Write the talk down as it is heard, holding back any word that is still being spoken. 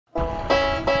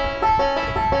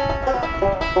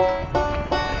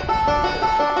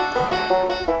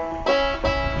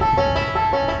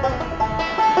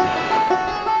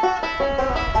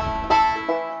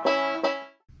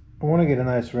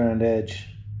nice round edge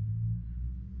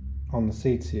on the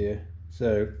seats here.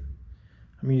 So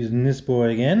I'm using this boy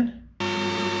again. I've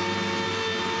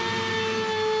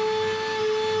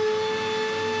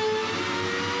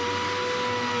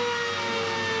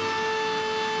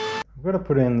got to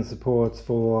put in the supports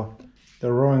for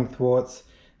the rowing thwarts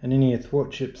and any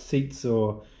thwartship seats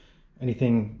or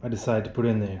anything I decide to put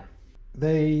in there.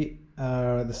 They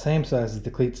are the same size as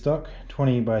the cleat stock,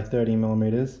 20 by 30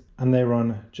 millimeters, and they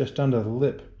run just under the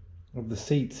lip of the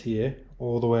seats here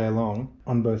all the way along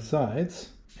on both sides,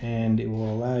 and it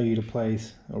will allow you to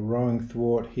place a rowing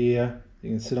thwart here.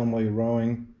 You can sit on while you're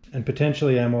rowing, and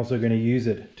potentially I'm also going to use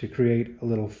it to create a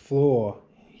little floor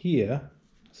here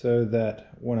so that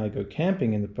when I go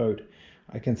camping in the boat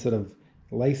I can sort of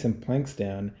lay some planks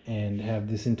down and have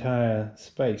this entire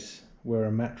space where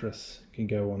a mattress can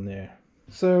go on there.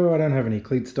 So I don't have any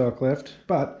cleat stock left,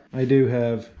 but I do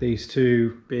have these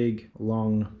two big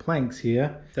long planks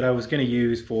here that I was going to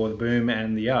use for the boom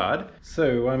and the yard.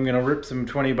 So I'm going to rip some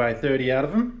 20 by 30 out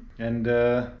of them, and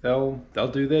they'll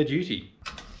do their duty.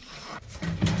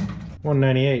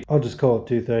 198. I'll just call it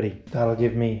 230. That'll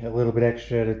give me a little bit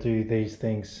extra to do these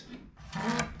things.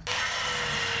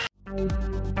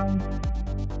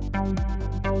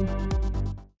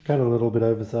 Cut a little bit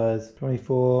oversized,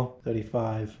 24,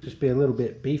 35, just be a little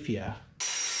bit beefier.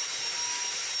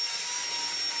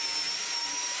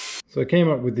 So I came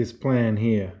up with this plan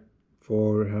here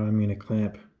for how I'm going to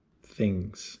clamp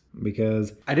things,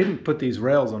 because I didn't put these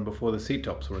rails on before the seat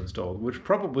tops were installed, which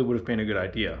probably would have been a good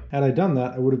idea. Had I done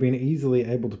that, I would have been easily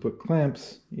able to put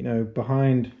clamps, you know,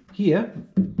 behind here,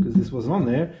 because this wasn't on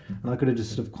there, and I could have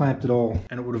just sort of clamped it all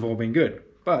and it would have all been good.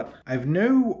 But I've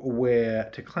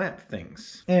nowhere to clamp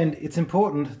things, and it's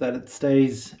important that it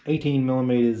stays 18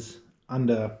 millimeters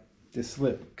under this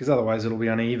slip, because otherwise it'll be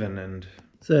uneven. And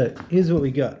so here's what we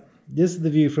got. This is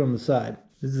the view from the side.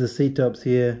 This is the seat tops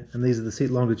here, and these are the seat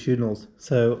longitudinals.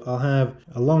 So I'll have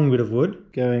a long bit of wood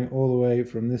going all the way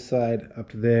from this side up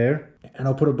to there, and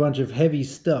I'll put a bunch of heavy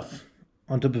stuff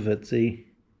on top of it. See,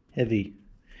 heavy.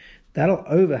 That'll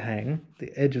overhang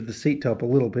the edge of the seat top a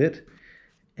little bit,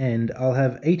 and I'll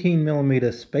have 18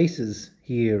 millimeter spaces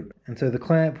here, and so the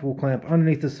clamp will clamp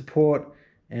underneath the support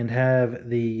and have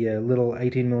the little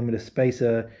 18 millimeter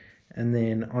spacer, and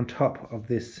then on top of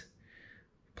this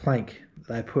plank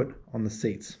that I put on the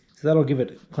seats. So that'll give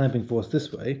it clamping force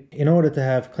this way. In order to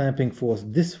have clamping force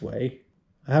this way,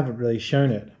 I haven't really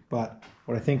shown it, but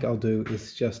what I think I'll do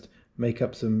is just make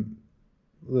up some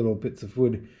little bits of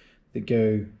wood that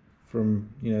go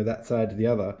from, you know, that side to the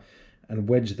other, and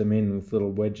wedge them in with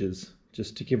little wedges,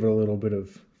 just to give it a little bit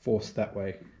of force that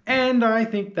way. And I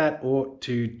think that ought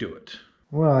to do it.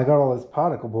 Well, I got all this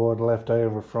particle board left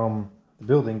over from the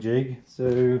building jig,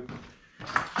 so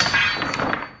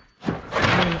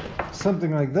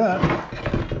something like that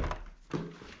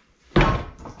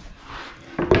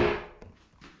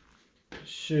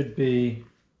should be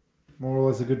more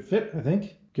or less a good fit, I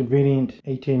think. Convenient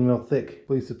 18mm thick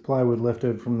piece of plywood left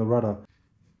over from the rudder.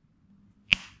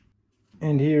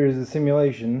 And here is a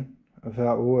simulation of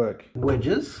how it will work.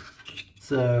 Wedges,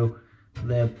 so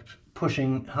they're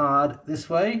pushing hard this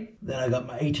way. Then I got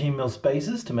my 18mm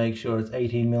spacers to make sure it's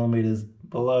 18 millimeters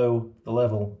below the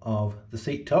level of the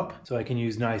seat top, so I can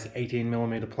use nice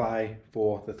 18mm ply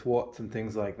for the thwarts and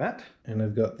things like that. And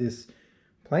I've got this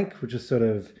plank which is sort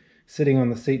of sitting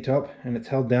on the seat top, and it's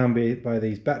held down by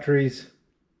these batteries,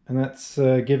 and that's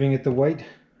giving it the weight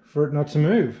for it not to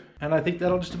move. And I think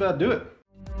that'll just about do it.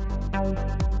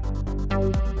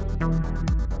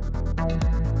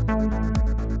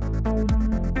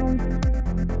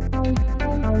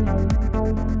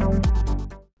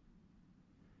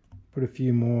 Put a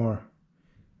few more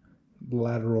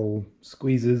lateral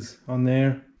squeezes on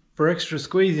there for extra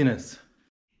squeeziness.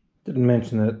 Didn't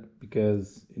mention it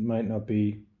because it might not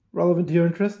be relevant to your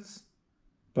interests,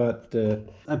 but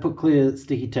I put clear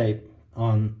sticky tape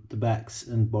on the backs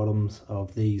and bottoms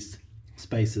of these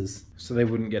spacers so they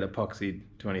wouldn't get epoxied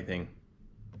to anything,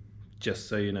 just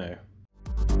so you know.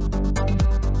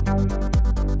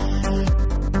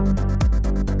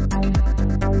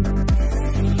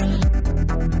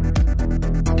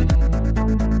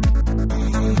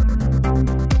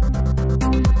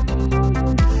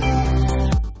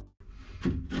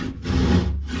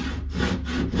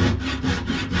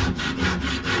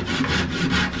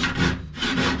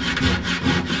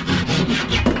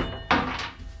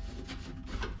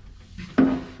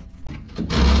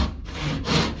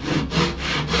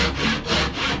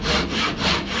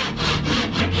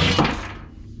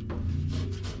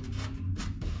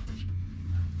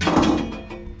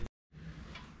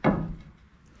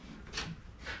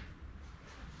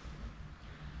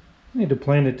 Need to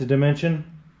plane it to dimension,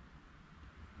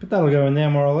 but that'll go in there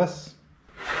more or less.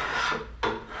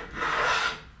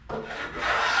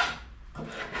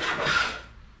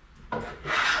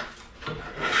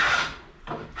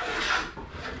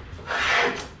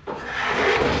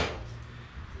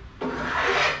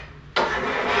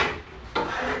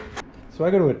 So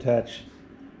I got to attach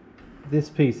this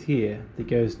piece here that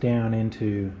goes down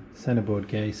into the centerboard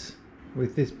case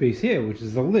with this piece here, which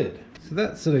is the lid. So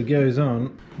that sort of goes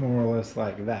on more or less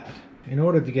like that. In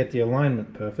order to get the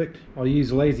alignment perfect, I'll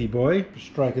use Lazy Boy,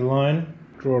 strike a line,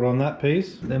 draw it on that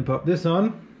piece, then pop this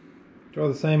on, draw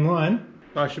the same line.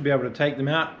 I should be able to take them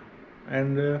out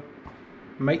and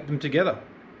mate them together.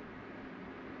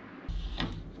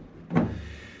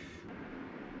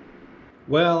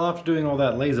 Well, after doing all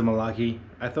that laser malarkey,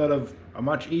 I thought of a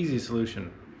much easier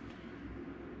solution.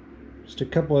 Just a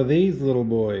couple of these little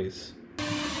boys.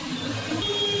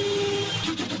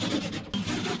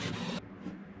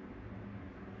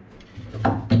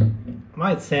 I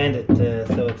might sand it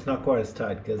so it's not quite as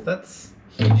tight, because that's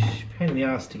a huge pain in the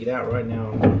ass to get out right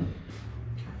now.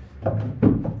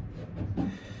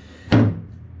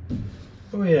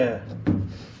 Oh yeah,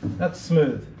 that's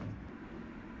smooth.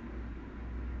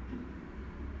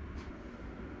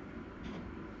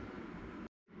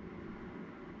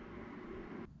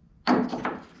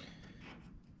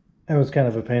 That was kind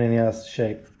of a pain in the ass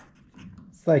shape.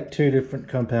 It's like two different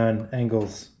compound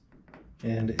angles,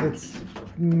 and it's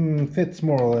fits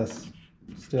more or less.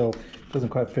 Still doesn't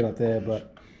quite fit up there,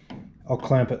 but I'll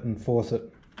clamp it and force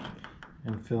it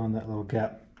and fill in that little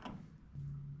gap.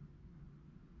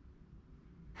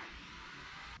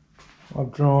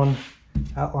 I've drawn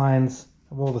outlines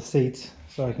of all the seats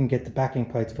so I can get the backing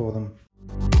plates for them.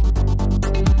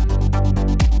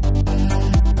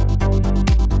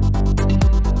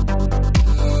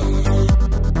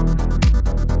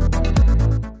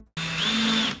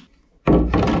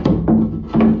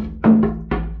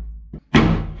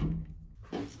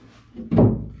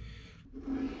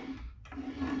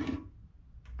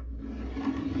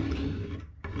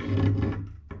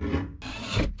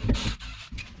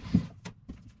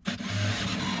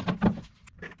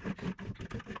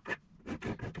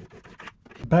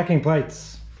 Backing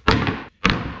plates.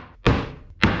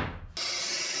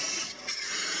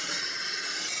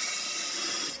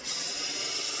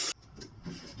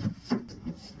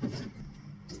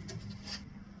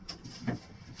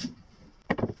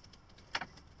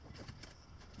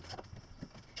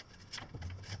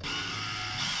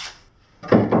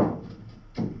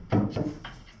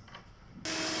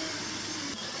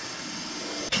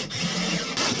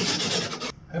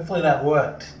 Hopefully that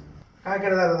worked. I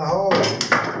got it out of the hole.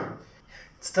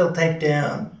 It's still taped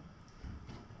down.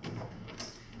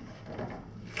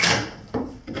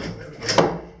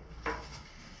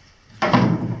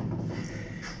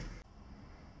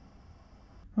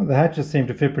 Well, the hatches seem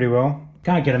to fit pretty well.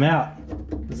 Can't get them out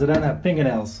because I don't have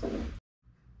fingernails.